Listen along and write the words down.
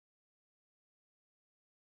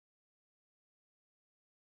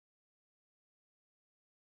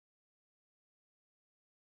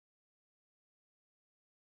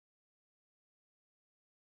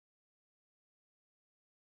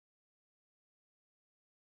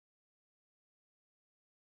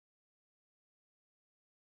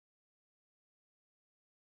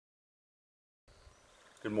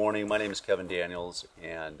Good morning. My name is Kevin Daniels,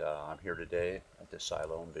 and I'm here today at this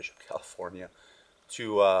silo in Bishop, California,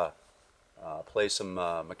 to play some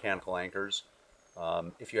mechanical anchors.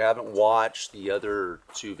 If you haven't watched the other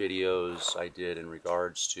two videos I did in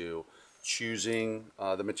regards to choosing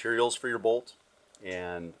the materials for your bolt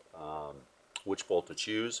and which bolt to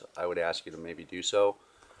choose, I would ask you to maybe do so.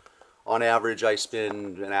 On average, I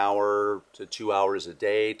spend an hour to 2 hours a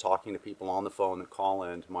day talking to people on the phone that call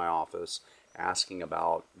into my office asking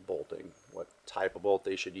about bolting, what type of bolt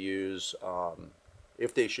they should use,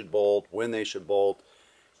 if they should bolt, when they should bolt.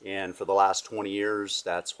 And for the last 20 years,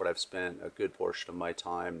 that's what I've spent a good portion of my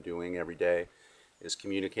time doing every day, is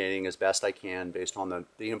communicating as best I can based on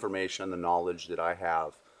the information and the knowledge that I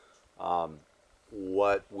have,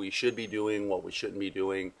 what we should be doing, what we shouldn't be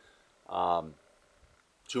doing.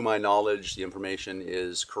 To my knowledge, the information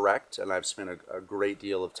is correct, and I've spent a great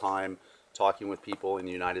deal of time talking with people in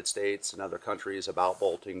the United States and other countries about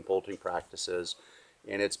bolting practices,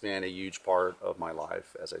 and it's been a huge part of my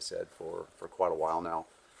life, as I said, for quite a while now.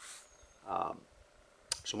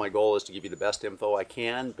 So my goal is to give you the best info I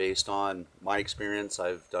can based on my experience.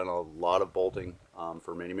 I've done a lot of bolting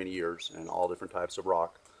for many, many years, and all different types of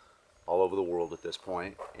rock all over the world at this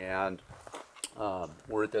point. And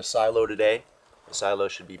we're at this silo today. The silo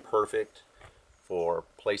should be perfect for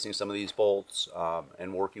placing some of these bolts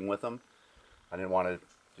and working with them. I didn't want to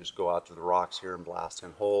just go out to the rocks here and blast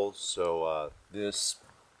in holes. So this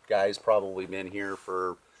guy's probably been here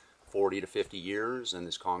for 40 to 50 years, and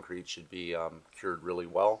this concrete should be cured really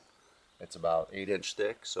well. It's about 8-inch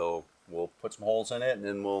thick, so we'll put some holes in it, and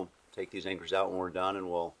then we'll take these anchors out when we're done, and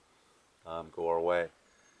we'll go our way.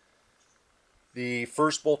 The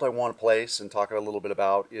first bolt I want to place and talk a little bit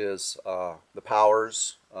about is the Power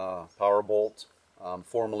Bolt,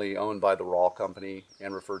 formerly owned by the Rawl company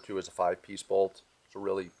and referred to as a 5-piece bolt. It's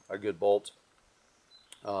really a good bolt,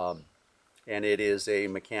 and it is a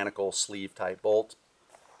mechanical sleeve type bolt.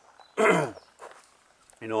 And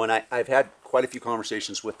I've had quite a few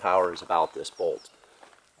conversations with Powers about this bolt,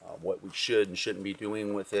 what we should and shouldn't be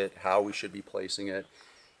doing with it, how we should be placing it,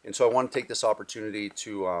 and so I want to take this opportunity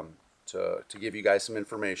to give you guys some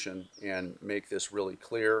information and make this really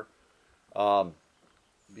clear,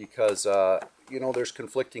 because there's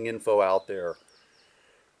conflicting info out there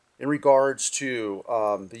in regards to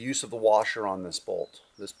the use of the washer on this bolt.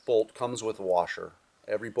 This bolt comes with a washer.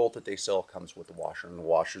 Every bolt that they sell comes with a washer, and the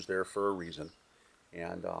washer's there for a reason,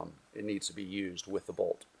 and it needs to be used with the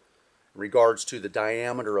bolt. In regards to the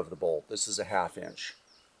diameter of the bolt, this is a 1/2 inch.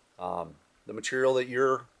 The material that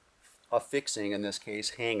you're affixing, in this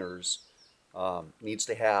case hangers, needs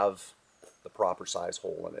to have the proper size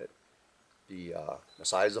hole in it. The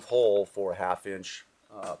size of hole for a 1/2 inch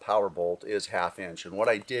power bolt is 1/2 inch. And what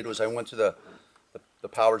I did was I went to the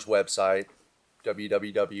Powers website,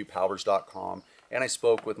 www.powers.com, and I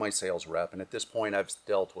spoke with my sales rep. And at this point, I've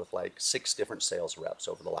dealt with like 6 different sales reps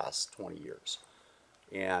over the last 20 years.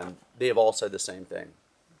 And they have all said the same thing,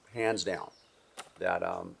 hands down, that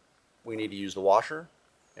we need to use the washer,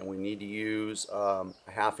 and we need to use a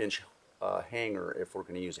 1/2 inch hanger if we're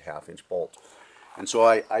going to use a 1/2 inch bolt. And so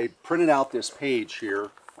I printed out this page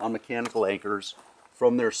here on mechanical anchors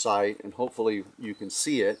from their site, and hopefully you can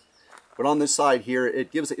see it. But on this side here,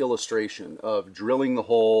 it gives an illustration of drilling the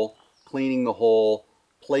hole, cleaning the hole,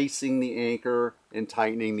 placing the anchor, and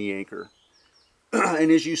tightening the anchor.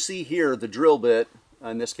 And as you see here, the drill bit,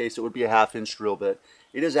 in this case it would be a 1/2 inch drill bit,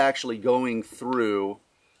 it is actually going through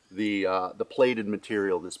the plated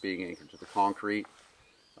material that's being anchored to the concrete.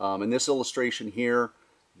 In this illustration here,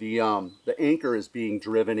 the anchor is being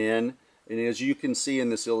driven in, and as you can see in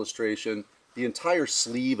this illustration, the entire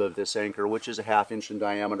sleeve of this anchor, which is a 1/2 inch in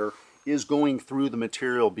diameter, is going through the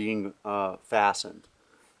material being fastened.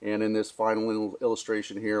 And in this final little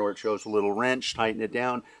illustration here where it shows a little wrench, tighten it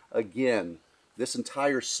down, again, this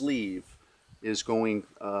entire sleeve is going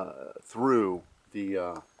through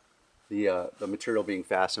the material being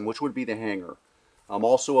fastened, which would be the hanger.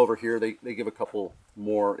 Also over here, they give a couple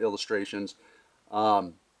more illustrations.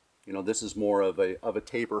 This is more of a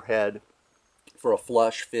taper head for a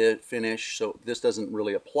flush fit finish, so this doesn't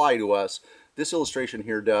really apply to us. This illustration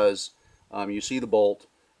here does. You see the bolt,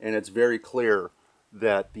 and it's very clear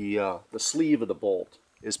that the sleeve of the bolt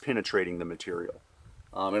is penetrating the material.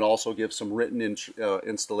 It also gives some written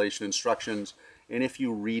installation instructions, and if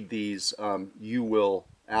you read these, you will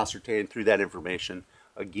ascertain through that information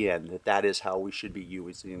again that is how we should be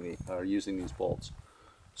using these bolts.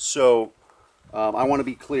 So I want to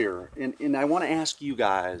be clear, and I want to ask you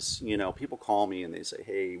guys, people call me and they say,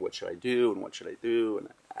 hey, what should I do and what should I do? And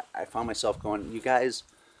I find myself going, you guys,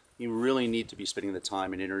 you really need to be spending the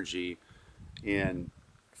time and energy in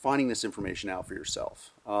finding this information out for yourself.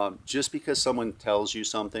 Just because someone tells you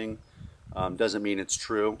something doesn't mean it's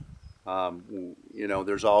true. You know,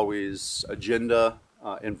 there's always agenda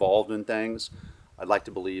involved in things. I'd like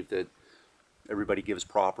to believe that everybody gives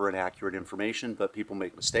proper and accurate information, but people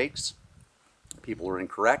make mistakes, people are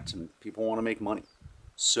incorrect, and people want to make money.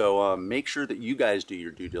 So make sure that you guys do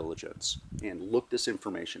your due diligence and look this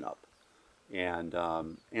information up and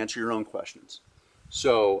answer your own questions.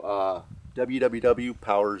 So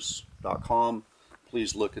www.powers.com.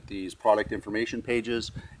 Please look at these product information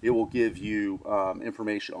pages. It will give you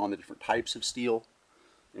information on the different types of steel,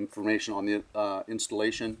 information on the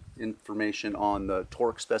installation, information on the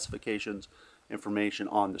torque specifications, information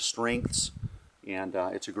on the strengths, and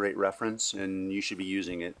it's a great reference, and you should be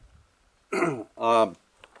using it.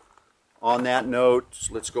 On that note,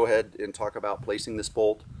 let's go ahead and talk about placing this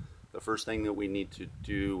bolt. The first thing that we need to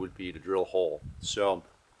do would be to drill a hole. So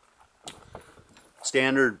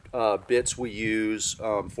standard bits we use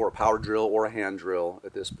for a power drill or a hand drill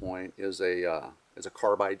at this point is a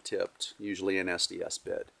carbide tipped, usually an SDS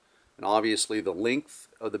bit. And obviously the length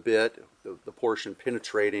of the bit, the portion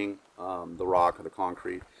penetrating the rock or the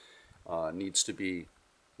concrete, needs to be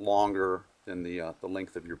longer than the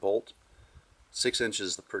length of your bolt. 6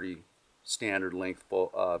 inches is the pretty standard length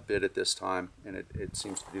bit at this time, and it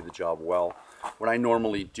seems to do the job well. What I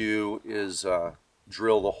normally do is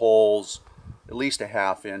drill the holes at least a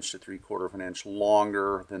 1/2 inch to 3/4 of an inch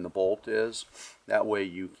longer than the bolt is. That way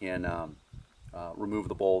you can remove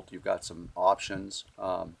the bolt. You've got some options.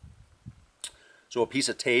 So a piece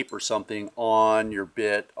of tape or something on your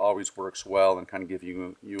bit always works well and kind of give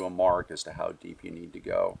you a mark as to how deep you need to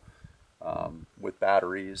go. With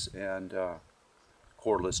batteries and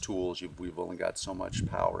cordless tools, we've only got so much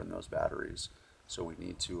power in those batteries, so we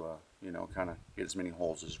need to you know, kind of get as many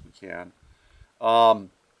holes as we can. The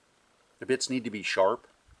bits need to be sharp.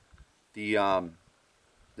 The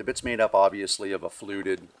bit's made up obviously of a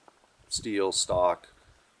fluted steel stock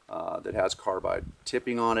that has carbide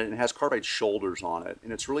tipping on it, and it has carbide shoulders on it,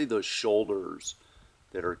 and it's really those shoulders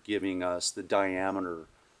that are giving us the diameter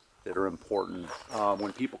that are important.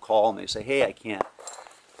 When people call and they say, hey, I can't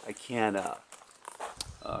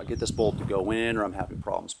get this bolt to go in, or I'm having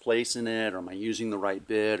problems placing it, or am I using the right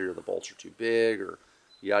bit, or the bolts are too big, or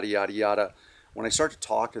yada yada yada. When I start to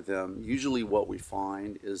talk to them, usually what we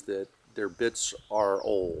find is that their bits are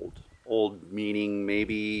old. Old meaning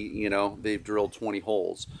maybe, you know, they've drilled 20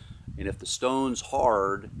 holes. And if the stone's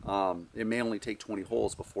hard, it may only take 20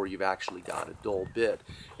 holes before you've actually got a dull bit.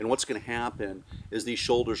 And what's going to happen is these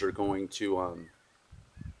shoulders are going to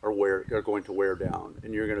wear down,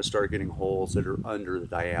 and you're going to start getting holes that are under the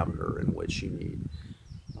diameter in which you need.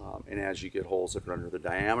 And as you get holes that are under the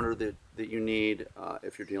diameter that you need,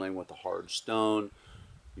 if you're dealing with a hard stone,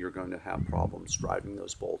 you're going to have problems driving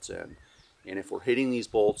those bolts in. And if we're hitting these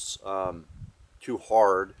bolts too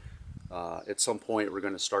hard, at some point we're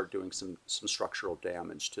going to start doing some structural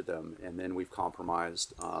damage to them, and then we've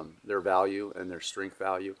compromised their value and their strength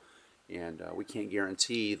value. And we can't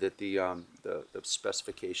guarantee that the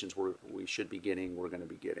specifications we should be getting, we're going to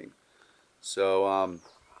be getting. So on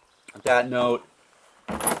that note,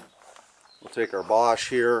 we'll take our Bosch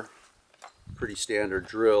here, pretty standard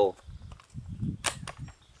drill,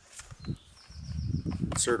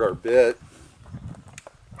 insert our bit.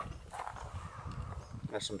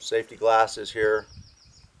 Got some safety glasses here.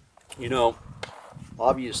 You know,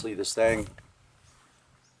 obviously this thing,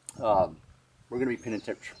 we're going to be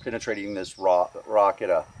penetrating this rock at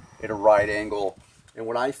a right angle. And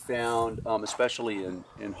what I found, especially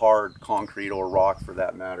in hard concrete or rock for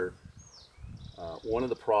that matter, one of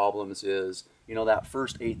the problems is, you know, that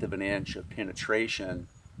first 1/8 of an inch of penetration,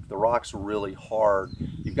 if the rock's really hard,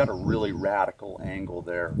 you've got a really radical angle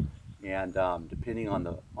there. And depending on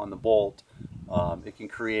the bolt, it can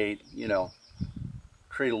create a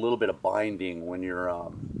little bit of binding when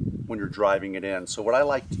you're driving it in. So what I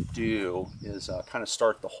like to do is kind of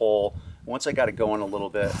start the hole. Once I got it going a little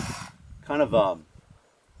bit, kind of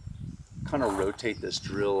rotate this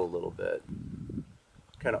drill a little bit,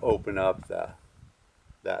 kind of open up that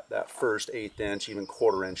first 1/8 inch, even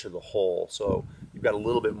 1/4 inch of the hole. So you've got a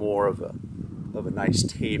little bit more of a nice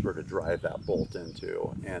taper to drive that bolt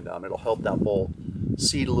into, and it'll help that bolt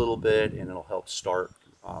seat a little bit, and it'll help start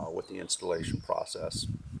with the installation process.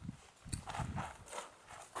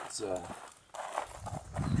 Let's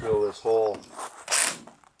drill this hole.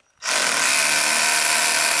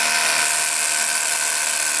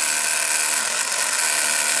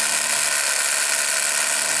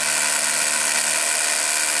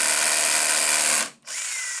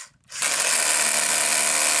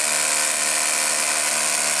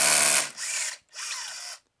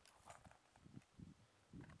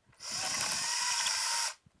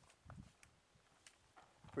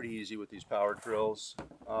 pretty easy with these power drills.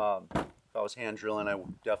 If I was hand drilling, I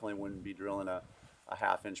definitely wouldn't be drilling a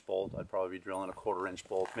half-inch bolt. I'd probably be drilling a 1/4-inch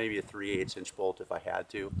bolt, maybe a 3/8 inch bolt if I had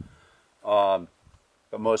to. But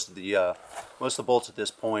most of the bolts at this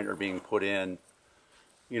point are being put in,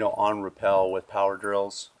 on rappel with power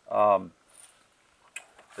drills. The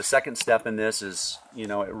second step in this is, it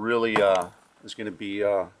really is going to be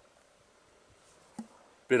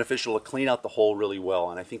beneficial to clean out the hole really well,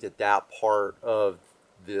 and I think that part of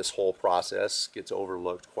this whole process gets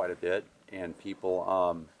overlooked quite a bit, and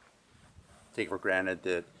people take for granted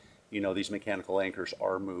that these mechanical anchors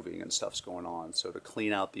are moving and stuff's going on. So to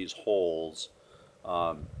clean out these holes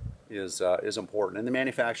is important, and the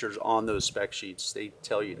manufacturers on those spec sheets, they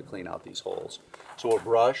tell you to clean out these holes. So a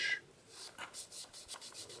brush,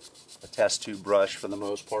 a test tube brush for the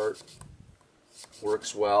most part,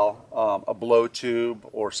 works well. A blow tube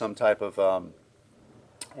or some type of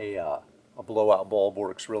a blowout bulb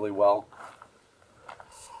works really well.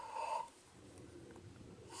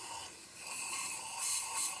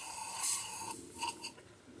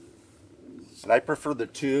 And I prefer the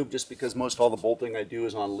tube just because most all the bolting I do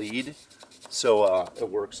is on lead, so it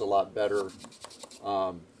works a lot better.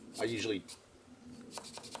 I usually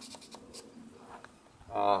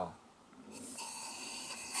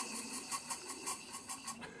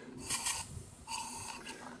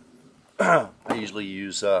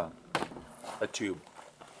use a tube.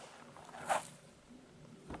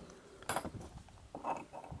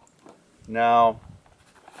 Now,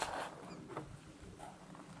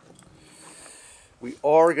 we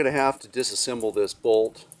are going to have to disassemble this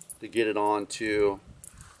bolt to get it onto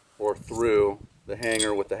or through the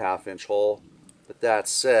hanger with the 1/2-inch hole. But that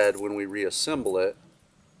said, when we reassemble it,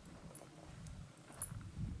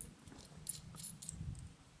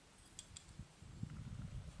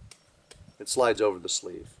 it slides over the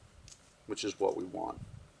sleeve, which is what we want.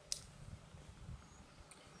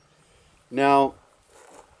 Now,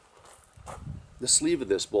 the sleeve of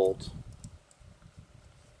this bolt,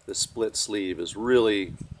 the split sleeve, is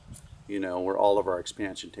really, where all of our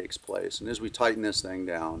expansion takes place. And as we tighten this thing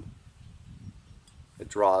down, it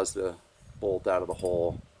draws the bolt out of the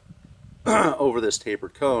hole over this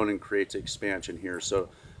tapered cone and creates expansion here. So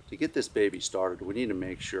to get this baby started, we need to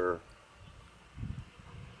make sure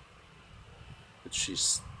that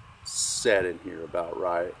she's set in here about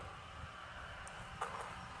right.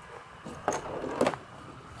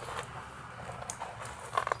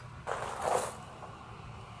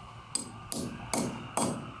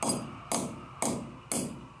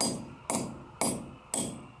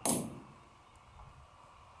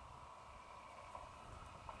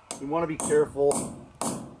 You want to be careful,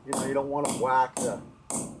 you don't want to whack the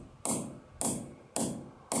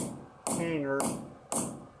hanger.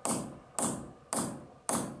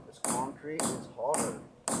 This concrete is hard.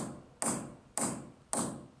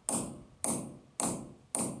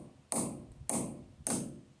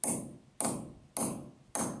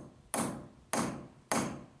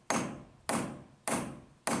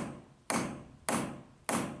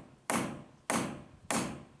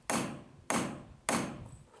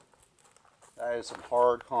 That is some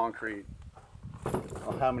hard concrete. I don't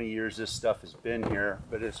know how many years this stuff has been here,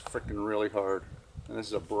 but it's freaking really hard. And this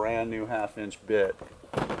is a brand new 1/2-inch bit.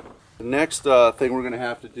 The next thing we're going to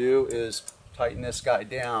have to do is tighten this guy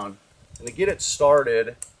down. And to get it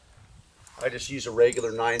started, I just use a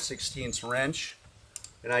regular 9/16 wrench.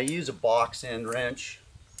 And I use a box end wrench.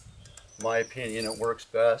 In my opinion, it works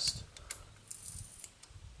best.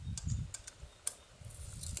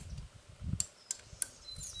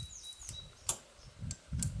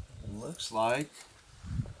 Looks like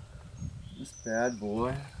this bad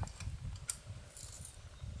boy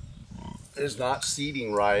is not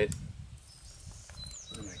seating right,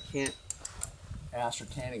 and I can't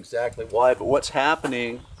ascertain exactly why, but what's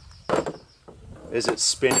happening is it's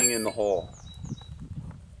spinning in the hole,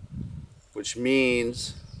 which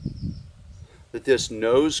means that this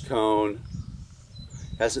nose cone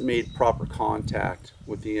hasn't made proper contact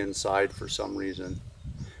with the inside for some reason.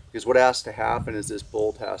 Because what has to happen is this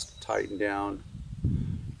bolt has to tighten down,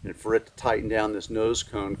 and for it to tighten down, this nose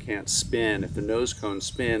cone can't spin. If the nose cone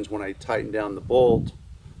spins, when I tighten down the bolt,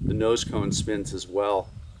 the nose cone spins as well.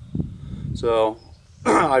 So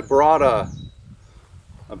I brought a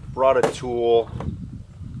tool,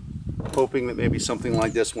 hoping that maybe something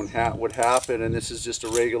like this would happen, and this is just a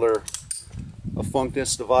regular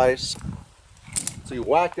Functus device. So you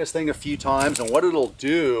whack this thing a few times, and what it'll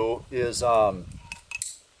do is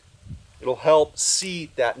it'll help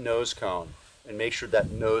seat that nose cone and make sure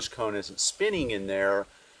that nose cone isn't spinning in there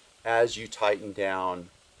as you tighten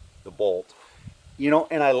down the bolt.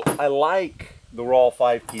 And I like the Rawl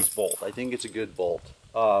 5-piece bolt. I think it's a good bolt.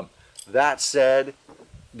 That said,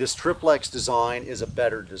 this triplex design is a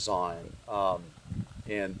better design.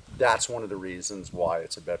 And that's one of the reasons why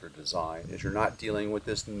it's a better design, is you're not dealing with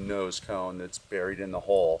this nose cone that's buried in the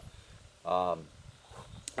hole.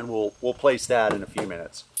 And we'll place that in a few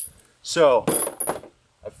minutes. So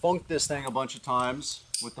I've funked this thing a bunch of times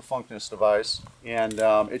with the funkness device, and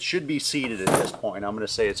it should be seated at this point. I'm going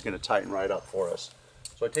to say it's going to tighten right up for us.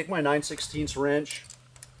 So I take my 9/16 wrench.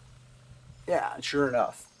 Yeah, sure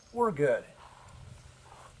enough, we're good.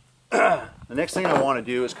 The next thing I want to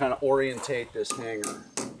do is kind of orientate this hanger.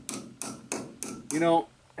 You know,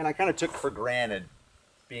 and I kind of took for granted,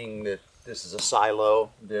 being that this is a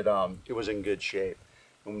silo, that it was in good shape.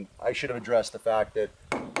 And I should have addressed the fact that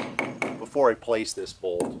before I placed this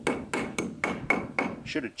bolt, I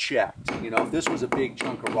should have checked. You know, if this was a big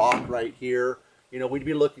chunk of rock right here, you know, we'd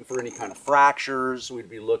be looking for any kind of fractures, we'd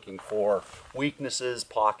be looking for weaknesses,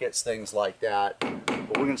 pockets, things like that.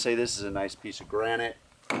 But we're going to say this is a nice piece of granite.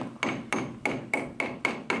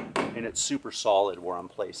 And it's super solid where I'm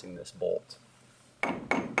placing this bolt.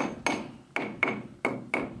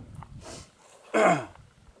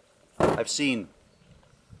 I've seen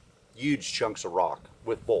huge chunks of rock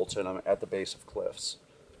with bolts in them at the base of cliffs.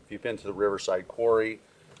 If you've been to the Riverside Quarry,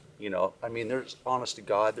 you know, I mean, there's, honest to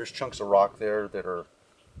God, there's chunks of rock there that are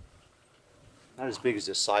not as big as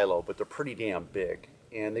this silo, but they're pretty damn big.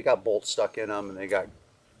 And they got bolts stuck in them, and they got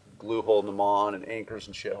glue holding them on, and anchors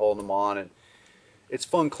and shit holding them on. And it's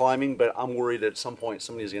fun climbing, but I'm worried that at some point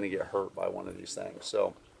somebody's going to get hurt by one of these things.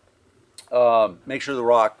 So make sure the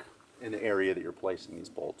rock in the area that you're placing these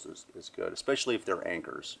bolts is good, especially if they're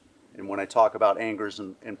anchors. And when I talk about anchors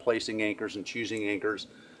and placing anchors and choosing anchors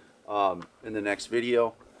in the next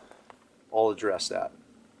video, I'll address that.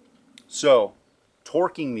 So,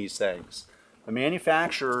 torquing these things. The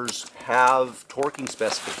manufacturers have torquing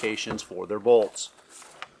specifications for their bolts.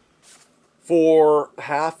 For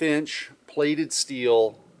 1/2-inch plated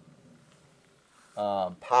steel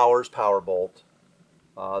Powers power bolt,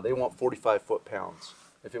 they want 45 foot-pounds.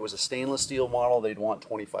 If it was a stainless steel model, they'd want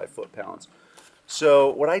 25 foot-pounds. So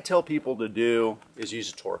what I tell people to do is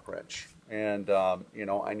use a torque wrench. And, you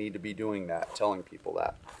know, I need to be doing that, telling people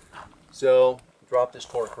that. So, drop this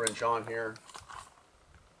torque wrench on here.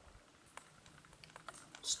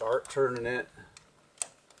 Start turning it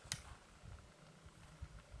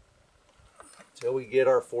until we get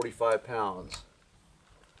our 45 pounds.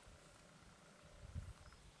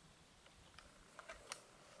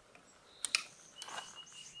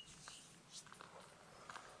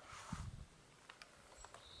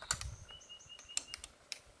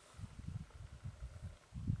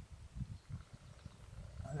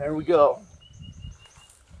 There we go.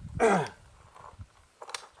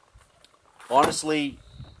 Honestly,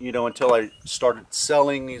 you know, until I started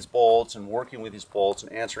selling these bolts and working with these bolts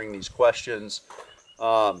and answering these questions,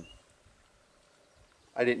 I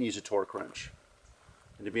didn't use a torque wrench.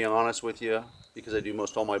 And to be honest with you, because I do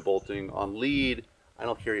most all my bolting on lead, I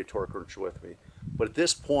don't carry a torque wrench with me. But at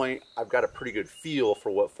this point, I've got a pretty good feel for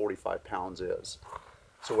what 45 pounds is.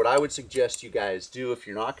 So what I would suggest you guys do, if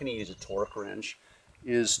you're not going to use a torque wrench,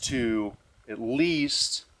 is to at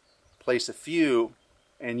least place a few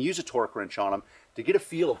and use a torque wrench on them to get a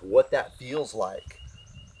feel of what that feels like.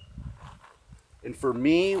 And for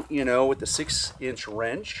me, you know, with the 6-inch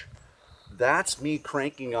wrench, that's me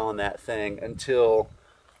cranking on that thing until,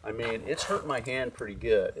 I mean, it's hurting my hand pretty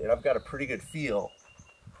good, and I've got a pretty good feel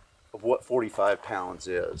of what 45 pounds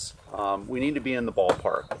is. We need to be in the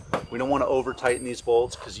ballpark. We don't want to over tighten these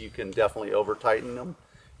bolts, because you can definitely over tighten them.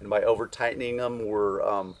 And by over tightening them, we're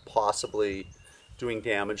possibly doing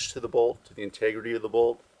damage to the bolt, to the integrity of the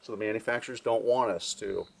bolt. So the manufacturers don't want us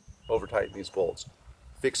to over tighten these bolts.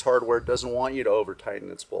 Fix Hardware doesn't want you to over tighten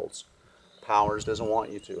its bolts. Powers doesn't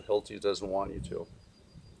want you to. Hilti doesn't want you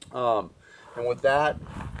to. And with that,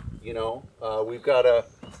 you know, we've got a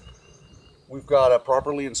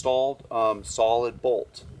properly installed solid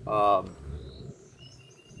bolt.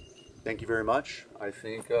 Thank you very much. I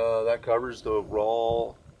think that covers the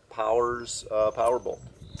Rawl Powers power bolt.